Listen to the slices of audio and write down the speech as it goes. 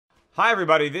Hi,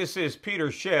 everybody. This is Peter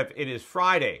Schiff. It is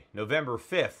Friday, November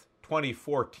 5th,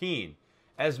 2014.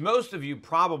 As most of you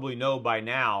probably know by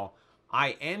now,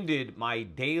 I ended my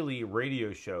daily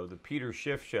radio show, The Peter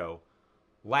Schiff Show,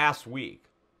 last week.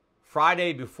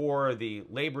 Friday before the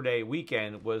Labor Day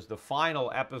weekend was the final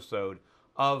episode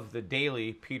of the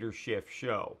daily Peter Schiff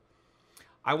Show.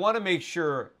 I want to make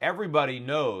sure everybody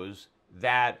knows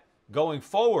that going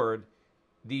forward,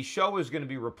 the show is going to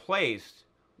be replaced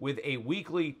with a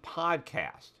weekly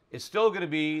podcast. It's still going to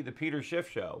be the Peter Schiff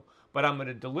Show, but I'm going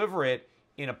to deliver it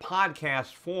in a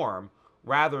podcast form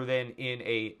rather than in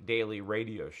a daily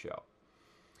radio show.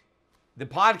 The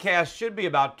podcast should be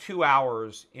about 2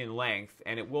 hours in length,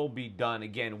 and it will be done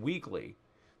again weekly.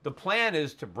 The plan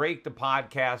is to break the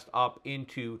podcast up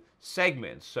into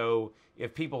segments. So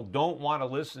if people don't want to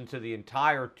listen to the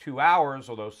entire 2 hours,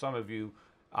 although some of you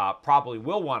probably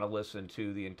will want to listen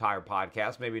to the entire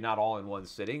podcast, maybe not all in one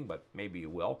sitting, but maybe you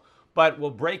will. But we'll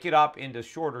break it up into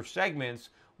shorter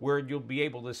segments where you'll be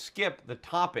able to skip the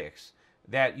topics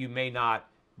that you may not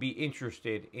be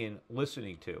interested in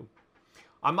listening to.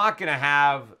 I'm not going to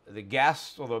have the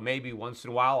guests, although maybe once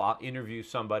in a while I'll interview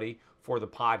somebody for the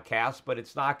podcast, but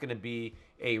it's not going to be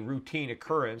a routine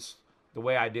occurrence the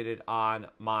way I did it on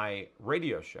my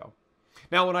radio show.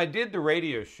 Now, when I did the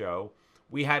radio show,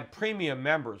 we had premium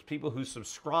members, people who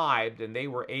subscribed, and they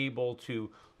were able to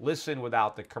listen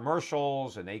without the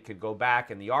commercials, and they could go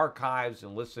back in the archives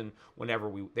and listen whenever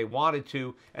they wanted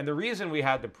to. And the reason we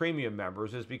had the premium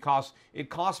members is because it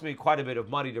cost me quite a bit of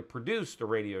money to produce the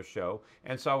radio show,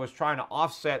 and so I was trying to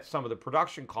offset some of the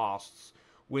production costs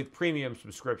with premium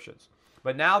subscriptions.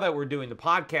 But now that we're doing the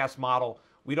podcast model,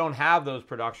 we don't have those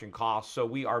production costs, so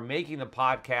we are making the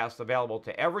podcast available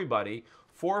to everybody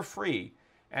for free.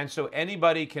 And so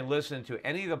anybody can listen to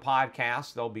any of the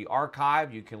podcasts. They'll be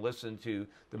archived. You can listen to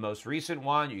the most recent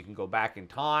one. You can go back in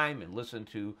time and listen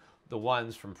to the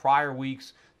ones from prior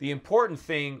weeks. The important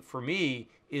thing for me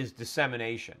is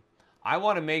dissemination. I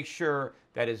want to make sure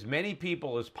that as many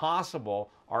people as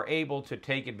possible are able to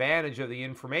take advantage of the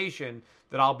information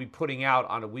that I'll be putting out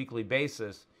on a weekly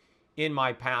basis in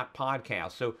my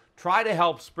podcast. So try to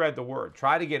help spread the word.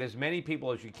 Try to get as many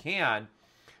people as you can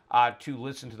to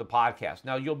listen to the podcast.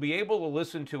 Now, you'll be able to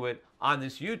listen to it on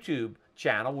this YouTube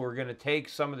channel. We're going to take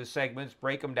some of the segments,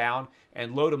 break them down,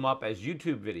 and load them up as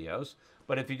YouTube videos.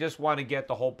 But if you just want to get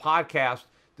the whole podcast,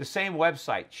 the same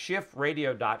website,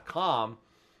 schiffradio.com,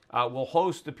 will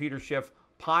host the Peter Schiff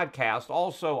podcast.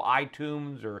 Also,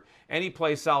 iTunes or any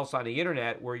place else on the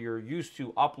internet where you're used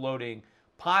to uploading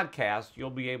podcasts, you'll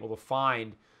be able to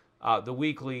find the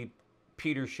weekly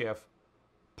Peter Schiff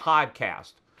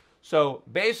podcast. So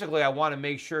basically, I want to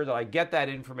make sure that I get that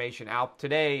information out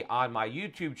today on my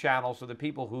YouTube channel so the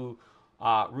people who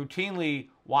routinely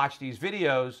watch these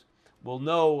videos will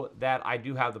know that I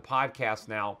do have the podcast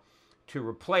now to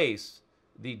replace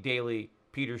the daily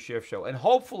Peter Schiff Show. And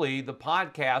hopefully, the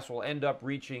podcast will end up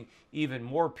reaching even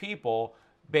more people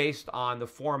based on the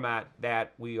format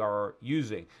that we are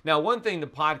using. Now, one thing the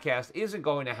podcast isn't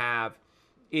going to have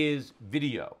is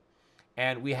video.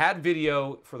 And we had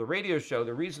video for the radio show.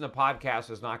 The reason the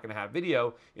podcast is not going to have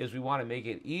video is we want to make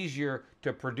it easier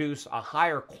to produce a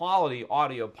higher quality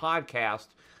audio podcast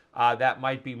that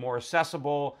might be more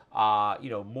accessible,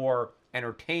 more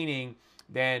entertaining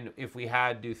than if we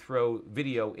had to throw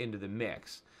video into the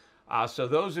mix. So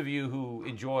those of you who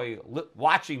enjoy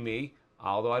watching me,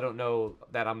 although I don't know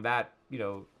that I'm that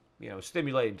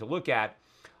stimulating to look at,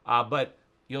 but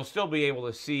you'll still be able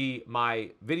to see my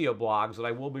video blogs that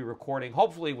I will be recording,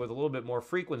 hopefully with a little bit more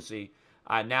frequency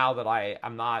now that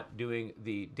I'm not doing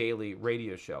the daily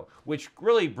radio show, which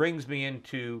really brings me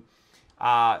into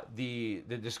the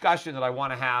discussion that I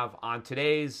want to have on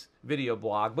today's video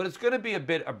blog. But it's going to be a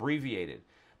bit abbreviated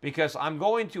because I'm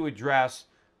going to address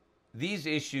these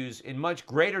issues in much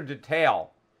greater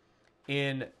detail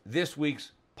in this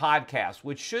week's podcast,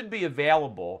 which should be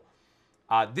available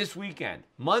this weekend,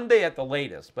 Monday at the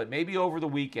latest, but maybe over the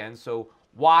weekend. So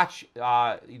watch the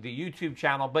YouTube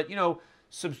channel. But,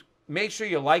 make sure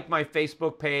you like my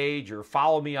Facebook page or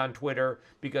follow me on Twitter,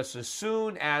 because as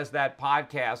soon as that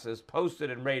podcast is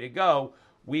posted and ready to go,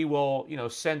 we will,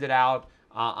 send it out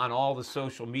on all the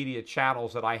social media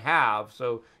channels that I have.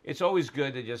 So it's always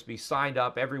good to just be signed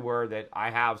up everywhere that I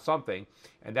have something.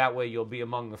 And that way you'll be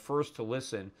among the first to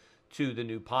listen to the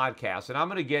new podcast. And I'm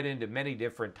going to get into many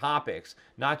different topics,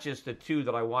 not just the two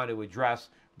that I want to address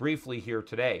briefly here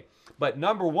today. But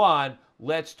number one,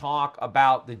 let's talk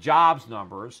about the jobs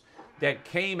numbers that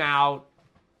came out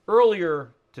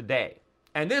earlier today.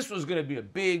 And this was going to be a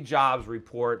big jobs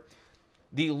report.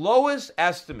 The lowest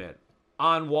estimate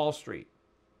on Wall Street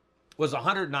was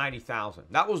 190,000.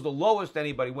 That was the lowest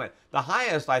anybody went. The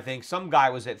highest, I think, some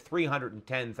guy was at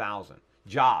 310,000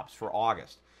 jobs for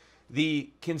August.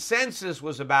 The consensus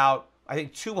was about, I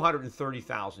think,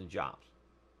 230,000 jobs.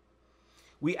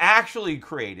 We actually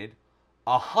created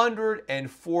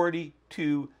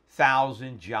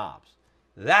 142,000 jobs.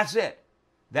 That's it.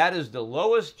 That is the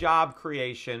lowest job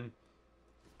creation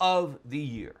of the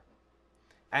year.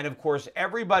 And of course,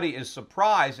 everybody is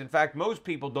surprised. In fact, most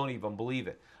people don't even believe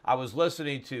it. I was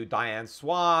listening to Diane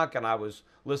Swank and I was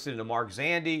listening to Mark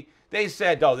Zandi. They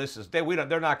said, "Oh,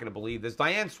 they're not going to believe this."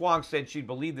 Diane Swank said she'd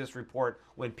believe this report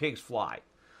when pigs fly.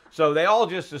 So they all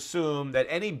just assume that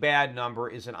any bad number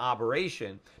is an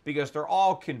aberration because they're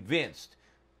all convinced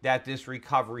that this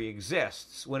recovery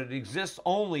exists when it exists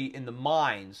only in the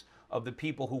minds of the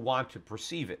people who want to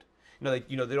perceive it.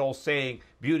 The old saying,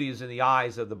 beauty is in the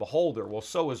eyes of the beholder. Well,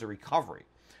 so is a recovery,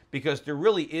 because there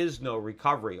really is no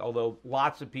recovery, although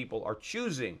lots of people are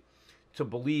choosing to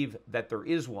believe that there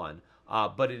is one,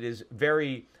 but it is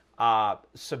very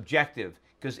subjective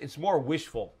because it's more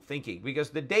wishful thinking,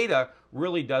 because the data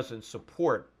really doesn't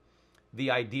support the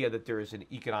idea that there is an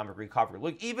economic recovery.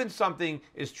 Look, even something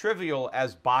as trivial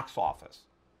as box office.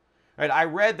 Right? I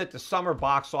read that the summer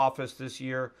box office this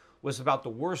year was about the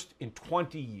worst in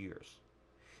 20 years.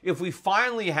 If we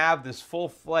finally have this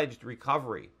full-fledged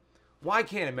recovery, why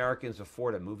can't Americans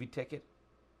afford a movie ticket?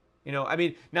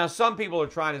 Now some people are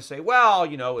trying to say, well,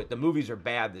 the movies are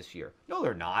bad this year. No,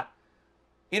 they're not.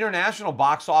 International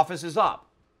box office is up.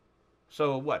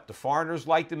 So what? The foreigners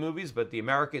like the movies, but the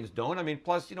Americans don't?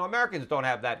 Plus, Americans don't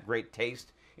have that great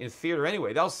taste in theater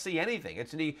anyway. They'll see anything.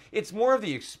 It's more of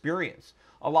the experience.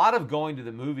 A lot of going to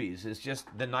the movies is just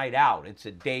the night out. It's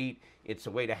a date. It's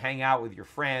a way to hang out with your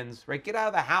friends, right? Get out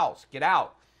of the house. Get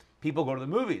out. People go to the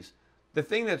movies. The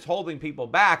thing that's holding people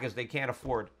back is they can't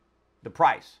afford the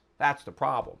price. That's the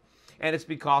problem. And it's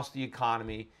because the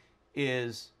economy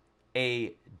is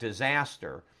a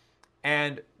disaster.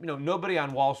 And, nobody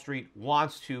on Wall Street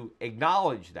wants to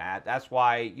acknowledge that. That's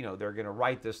why, they're going to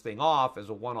write this thing off as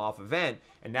a one-off event.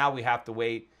 And now we have to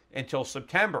wait until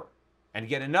September and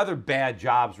get another bad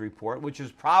jobs report, which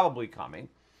is probably coming,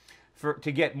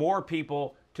 to get more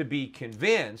people to be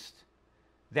convinced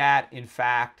that, in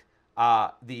fact,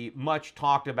 the much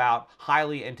talked about,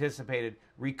 highly anticipated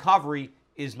recovery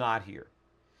is not here.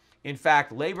 In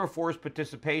fact, labor force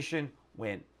participation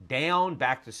went down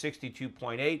back to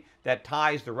 62.8. That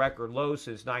ties the record low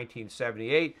since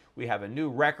 1978. We have a new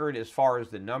record as far as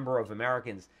the number of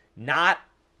Americans not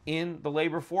in the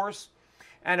labor force.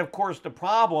 And of course, the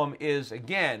problem is,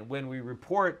 again, when we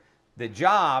report the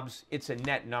jobs, it's a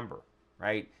net number,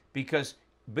 right? Because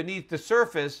beneath the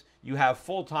surface, you have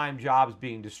full-time jobs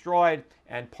being destroyed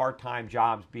and part-time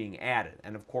jobs being added.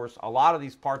 And of course, a lot of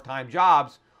these part-time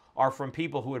jobs are from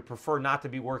people who would prefer not to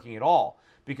be working at all,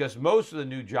 because most of the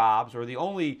new jobs, or the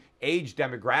only age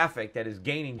demographic that is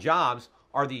gaining jobs,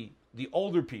 are the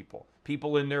older people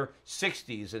in their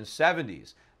 60s and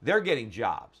 70s. They're getting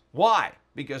jobs. Why?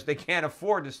 Because they can't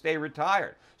afford to stay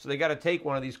retired. So they got to take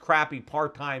one of these crappy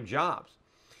part-time jobs.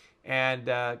 And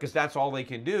because that's all they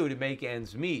can do to make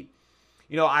ends meet.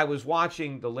 I was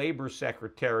watching the labor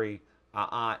secretary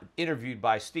interviewed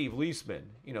by Steve Leisman,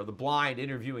 the blind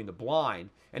interviewing the blind.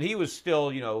 And he was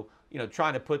still,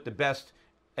 trying to put the best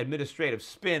administrative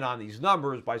spin on these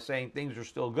numbers by saying things are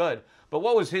still good. But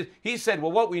what was he said,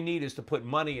 well, what we need is to put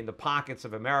money in the pockets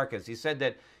of Americans. He said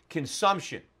that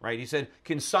consumption, right? He said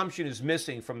consumption is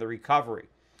missing from the recovery.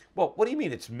 Well, what do you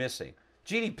mean it's missing?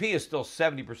 GDP is still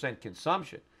 70%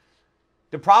 consumption.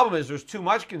 The problem is there's too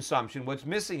much consumption. What's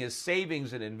missing is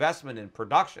savings and investment in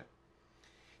production.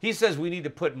 He says we need to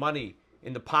put money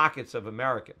in the pockets of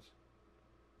Americans.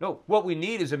 No, what we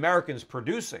need is Americans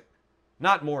producing,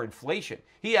 not more inflation.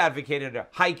 He advocated a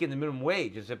hike in the minimum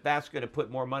wage as if that's going to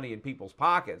put more money in people's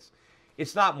pockets.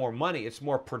 It's not more money, it's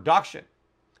more production.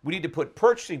 We need to put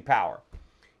purchasing power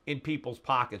in people's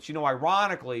pockets.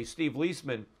 Ironically, Steve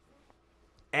Leisman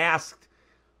asked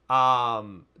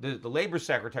the labor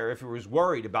secretary if he was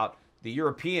worried about the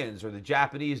Europeans or the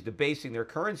Japanese debasing their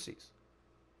currencies,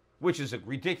 which is a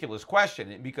ridiculous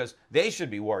question because they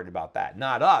should be worried about that,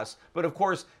 not us. But of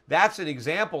course, that's an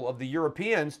example of the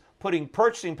Europeans putting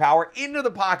purchasing power into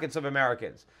the pockets of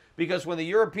Americans. Because when the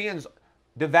Europeans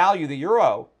devalue the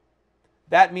euro,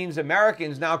 that means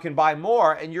Americans now can buy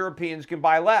more and Europeans can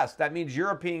buy less. That means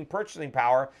European purchasing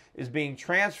power is being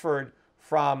transferred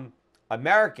from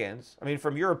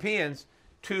from Europeans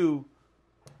to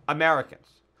Americans.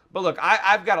 But look,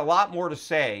 I've got a lot more to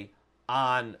say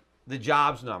on the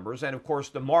jobs numbers and, of course,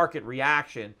 the market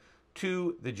reaction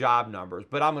to the job numbers.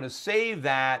 But I'm going to save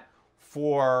that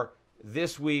for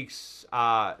this week's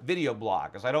video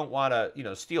blog, because I don't want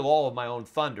to, steal all of my own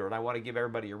thunder, and I want to give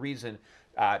everybody a reason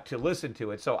to listen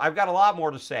to it. So I've got a lot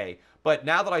more to say, but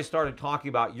now that I started talking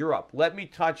about Europe, let me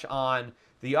touch on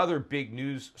the other big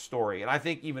news story, and I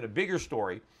think even a bigger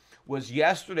story was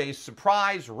yesterday's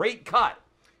surprise rate cut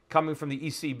coming from the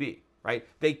ECB, right?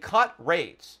 They cut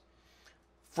rates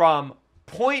from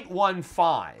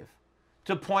 0.15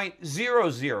 to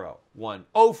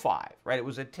 0.00105, right? It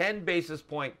was a 10 basis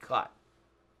point cut,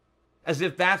 as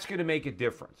if that's going to make a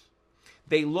difference.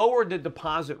 They lowered the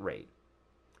deposit rate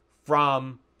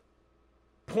from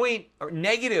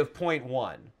negative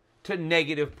 0.1 to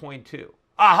negative 0.2.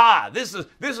 Aha, this is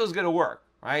going to work,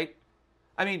 right?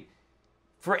 I mean,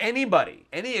 for anybody,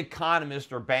 any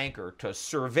economist or banker to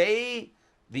survey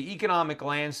the economic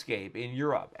landscape in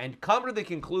Europe and come to the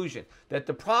conclusion that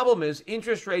the problem is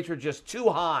interest rates are just too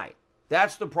high.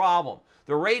 That's the problem.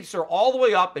 The rates are all the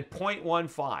way up at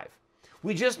 0.15.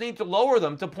 We just need to lower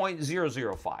them to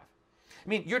 0.005. I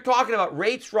mean, you're talking about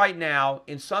rates right now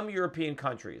in some European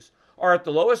countries are at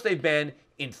the lowest they've been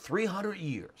in 300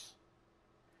 years.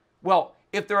 Well,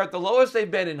 if they're at the lowest they've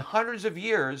been in hundreds of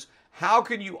years, how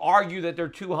can you argue that they're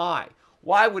too high?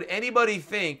 Why would anybody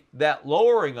think that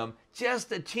lowering them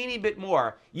just a teeny bit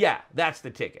more, yeah, that's the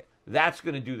ticket. That's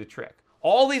going to do the trick.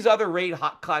 All these other rate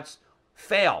cuts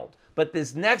failed, but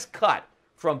this next cut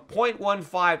from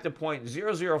 0.15 to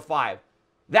 0.005,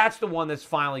 that's the one that's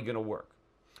finally going to work.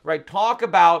 Right? Talk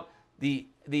about the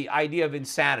idea of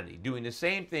insanity, doing the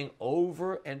same thing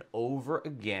over and over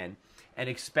again and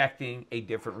expecting a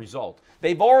different result.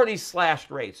 They've already slashed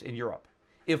rates in Europe.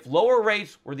 If lower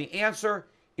rates were the answer,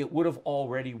 it would have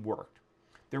already worked.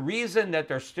 The reason that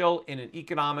they're still in an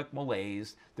economic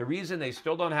malaise, the reason they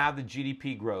still don't have the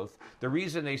GDP growth, the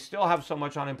reason they still have so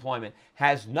much unemployment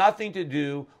has nothing to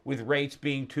do with rates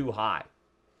being too high.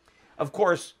 Of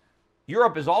course,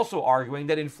 Europe is also arguing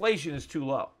that inflation is too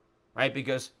low, right?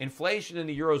 Because inflation in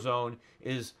the Eurozone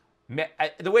is,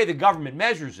 the way the government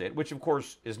measures it, which of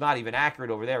course is not even accurate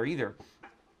over there either,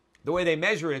 the way they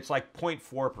measure it, it's like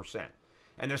 0.4%.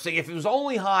 And they're saying if it was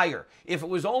only higher, if it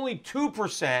was only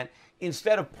 2%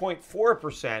 instead of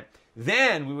 0.4%,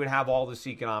 then we would have all this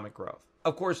economic growth.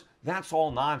 Of course, that's all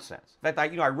nonsense. In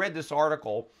fact, I read this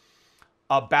article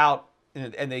about,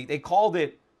 and they called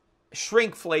it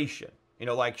shrinkflation,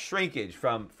 like shrinkage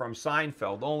from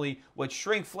Seinfeld. Only what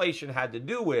shrinkflation had to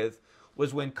do with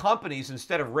was when companies,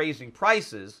 instead of raising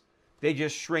prices, they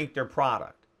just shrink their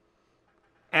product.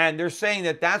 And they're saying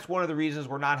that that's one of the reasons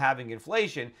we're not having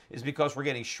inflation is because we're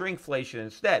getting shrinkflation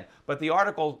instead. But the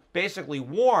article basically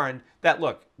warned that,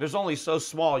 look, there's only so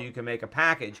small you can make a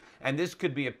package, and this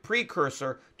could be a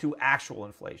precursor to actual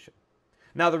inflation.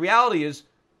 Now, the reality is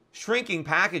shrinking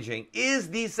packaging is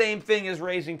the same thing as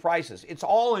raising prices. It's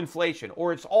all inflation,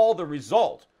 or it's all the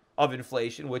result of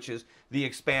inflation, which is the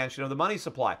expansion of the money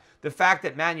supply. The fact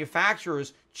that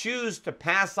manufacturers choose to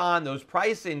pass on those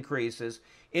price increases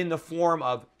in the form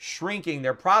of shrinking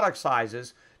their product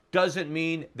sizes doesn't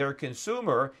mean their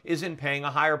consumer isn't paying a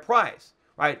higher price,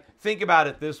 right? Think about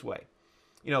it this way.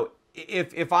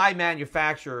 If I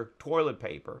manufacture toilet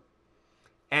paper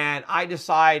and I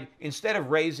decide instead of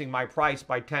raising my price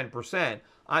by 10%,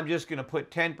 I'm just going to put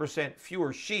 10%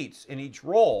 fewer sheets in each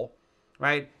roll,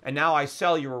 right? And now I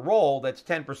sell you a roll that's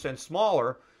 10%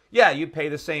 smaller. Yeah, you pay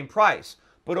the same price.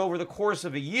 But over the course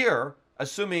of a year,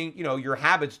 assuming, your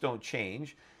habits don't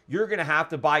change, you're going to have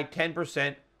to buy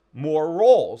 10% more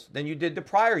rolls than you did the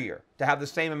prior year to have the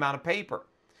same amount of paper,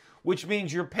 which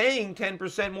means you're paying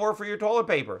 10% more for your toilet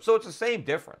paper. So it's the same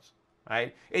difference,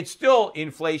 right? It's still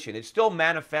inflation. It's still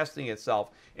manifesting itself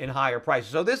in higher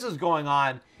prices. So this is going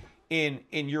on in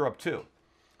Europe too.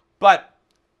 But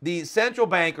the central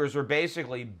bankers are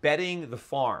basically betting the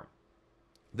farm.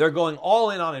 They're going all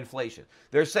in on inflation.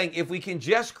 They're saying if we can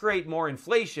just create more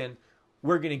inflation,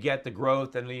 we're going to get the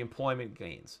growth and the employment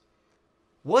gains.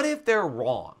 What if they're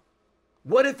wrong?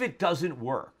 What if it doesn't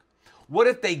work? What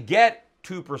if they get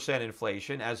 2%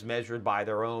 inflation as measured by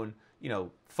their own,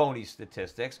 phony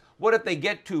statistics? What if they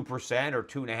get 2% or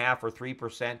 2.5% or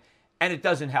 3% and it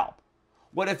doesn't help?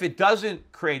 What if it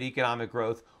doesn't create economic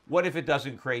growth? What if it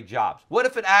doesn't create jobs? What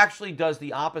if it actually does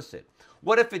the opposite?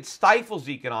 What if it stifles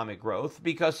economic growth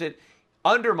because it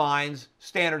undermines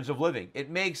standards of living? It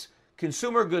makes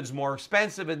consumer goods more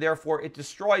expensive and therefore it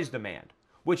destroys demand,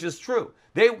 which is true.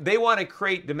 They want to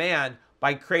create demand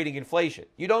by creating inflation.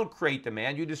 You don't create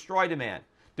demand, you destroy demand.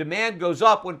 Demand goes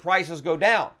up when prices go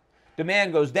down.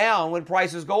 Demand goes down when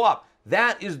prices go up.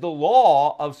 That is the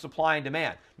law of supply and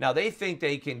demand. Now, they think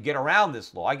they can get around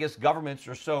this law. I guess governments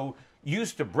are so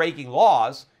used to breaking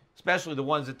laws, especially the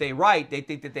ones that they write, they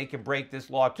think that they can break this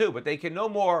law too. But they can no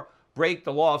more break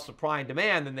the law of supply and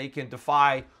demand than they can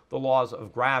defy the laws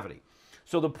of gravity.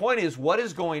 So the point is, what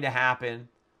is going to happen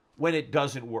when it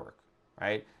doesn't work,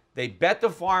 right? They bet the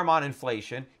farm on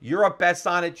inflation. Europe bets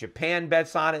on it. Japan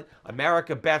bets on it.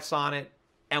 America bets on it.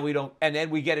 And we don't. And then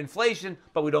we get inflation,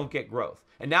 but we don't get growth.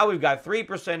 And now we've got 3%,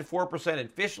 4%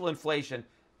 official inflation.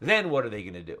 Then what are they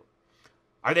going to do?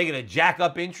 Are they going to jack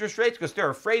up interest rates? Because they're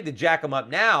afraid to jack them up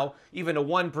now, even to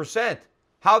 1%.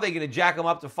 How are they going to jack them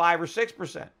up to 5 or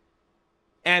 6%?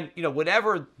 And,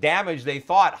 whatever damage they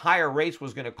thought higher rates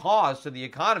was going to cause to the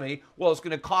economy, well, it's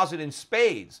going to cause it in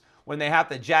spades when they have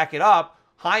to jack it up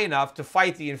high enough to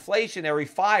fight the inflationary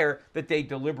fire that they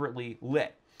deliberately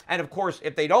lit. And, of course,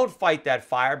 if they don't fight that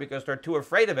fire because they're too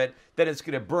afraid of it, then it's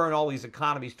going to burn all these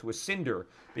economies to a cinder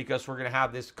because we're going to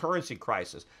have this currency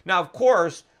crisis. Now, of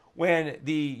course, when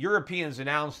the Europeans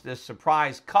announced this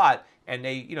surprise cut and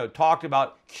they, talked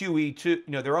about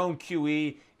QE2, their own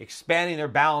QE, expanding their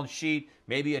balance sheet,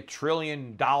 maybe $1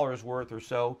 trillion worth or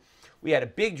so, we had a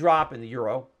big drop in the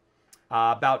euro.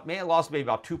 It lost maybe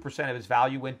about 2% of its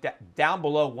value, went down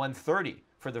below 130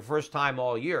 for the first time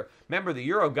all year. Remember, the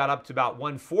euro got up to about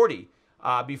 140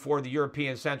 before the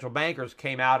European central bankers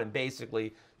came out and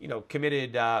basically,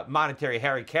 committed monetary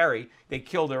hara-kiri. They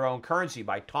killed their own currency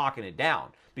by talking it down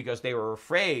because they were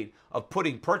afraid of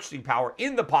putting purchasing power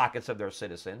in the pockets of their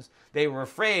citizens. They were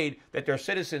afraid that their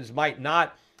citizens might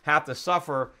not have to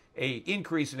suffer an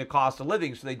increase in the cost of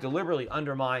living, so they deliberately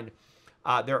undermined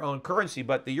their own currency.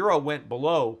 But the euro went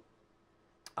below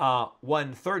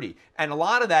 130. And a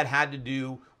lot of that had to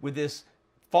do with this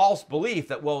false belief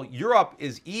that, well, Europe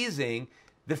is easing,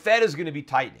 the Fed is going to be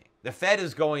tightening. The Fed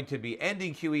is going to be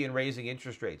ending QE and raising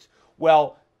interest rates.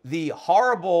 Well, the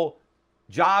horrible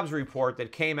jobs report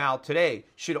that came out today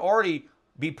should already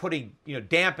be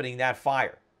dampening that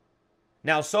fire.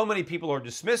 Now, so many people are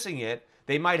dismissing it,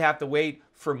 they might have to wait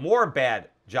for more bad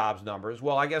jobs numbers.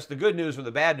 Well, I guess the good news or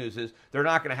the bad news is they're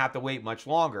not going to have to wait much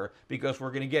longer because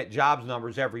we're going to get jobs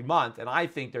numbers every month, and I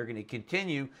think they're going to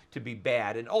continue to be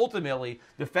bad. And ultimately,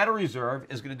 the Federal Reserve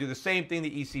is going to do the same thing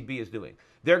the ECB is doing.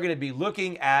 They're going to be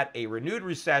looking at a renewed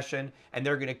recession, and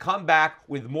they're going to come back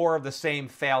with more of the same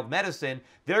failed medicine.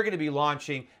 They're going to be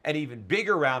launching an even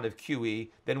bigger round of QE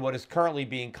than what is currently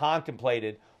being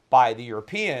contemplated by the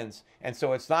Europeans. And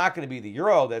so it's not going to be the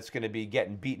euro that's going to be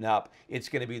getting beaten up. It's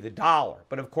going to be the dollar.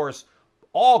 But of course,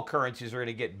 all currencies are going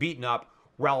to get beaten up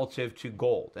relative to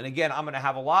gold. And again, I'm going to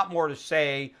have a lot more to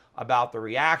say about the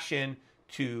reaction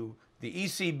to the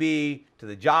ECB, to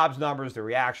the jobs numbers, the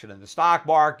reaction in the stock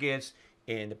markets,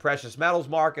 in the precious metals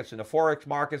markets, in the forex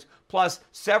markets, plus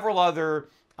several other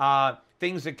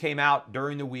things that came out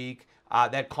during the week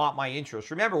that caught my interest.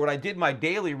 Remember, when I did my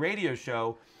daily radio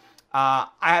show, I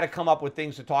had to come up with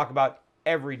things to talk about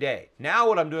every day. Now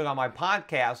what I'm doing on my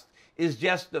podcast is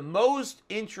just the most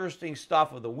interesting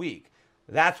stuff of the week.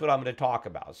 That's what I'm going to talk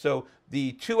about. So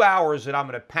the 2 hours that I'm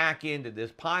going to pack into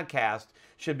this podcast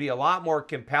should be a lot more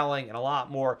compelling and a lot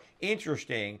more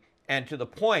interesting and to the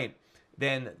point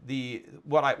than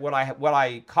what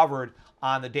I covered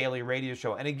on the daily radio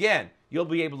show. And again, you'll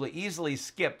be able to easily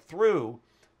skip through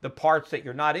the parts that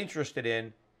you're not interested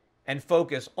in and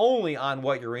focus only on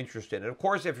what you're interested in. And of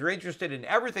course, if you're interested in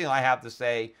everything I have to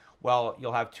say, well,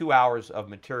 you'll have 2 hours of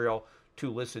material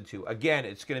to listen to. Again,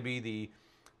 it's going to be the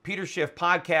Peter Schiff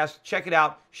podcast. Check it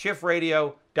out,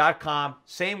 schiffradio.com,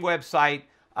 same website,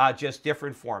 just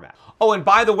different format. Oh, and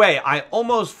by the way, I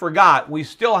almost forgot, we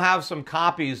still have some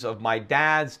copies of my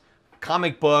dad's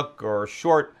comic book or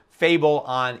short fable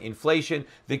on inflation,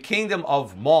 The Kingdom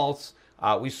of Malts.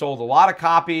 We sold a lot of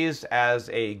copies as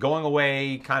a going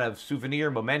away kind of souvenir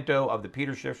memento of the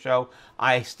Peter Schiff Show.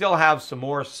 I still have some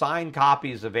more signed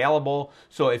copies available.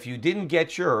 So if you didn't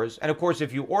get yours, and of course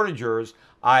if you ordered yours,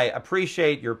 I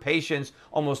appreciate your patience.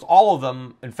 Almost all of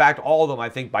them, in fact all of them I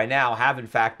think by now have in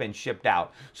fact been shipped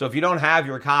out. So if you don't have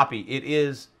your copy, it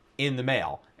is in the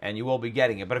mail and you will be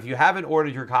getting it. But if you haven't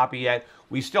ordered your copy yet,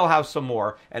 we still have some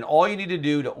more. And all you need to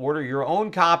do to order your own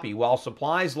copy while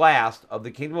supplies last of The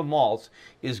Kingdom of Malts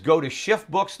is go to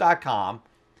schiffbooks.com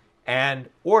and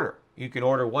order. You can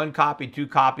order 1 copy, 2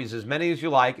 copies, as many as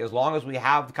you like. As long as we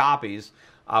have copies,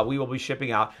 we will be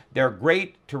shipping out. They're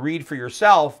great to read for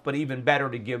yourself, but even better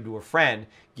to give to a friend.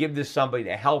 Give this to somebody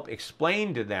to help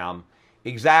explain to them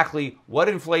exactly what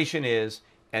inflation is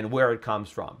and where it comes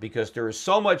from, because there is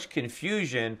so much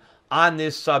confusion on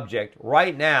this subject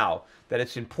right now that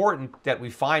it's important that we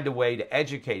find a way to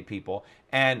educate people.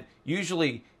 And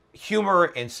usually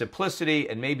humor and simplicity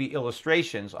and maybe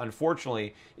illustrations,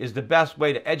 unfortunately, is the best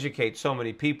way to educate so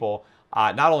many people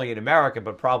not only in America,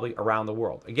 but probably around the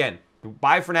world. Again,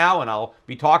 bye for now, and I'll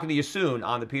be talking to you soon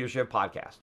on the Peter Schiff Podcast.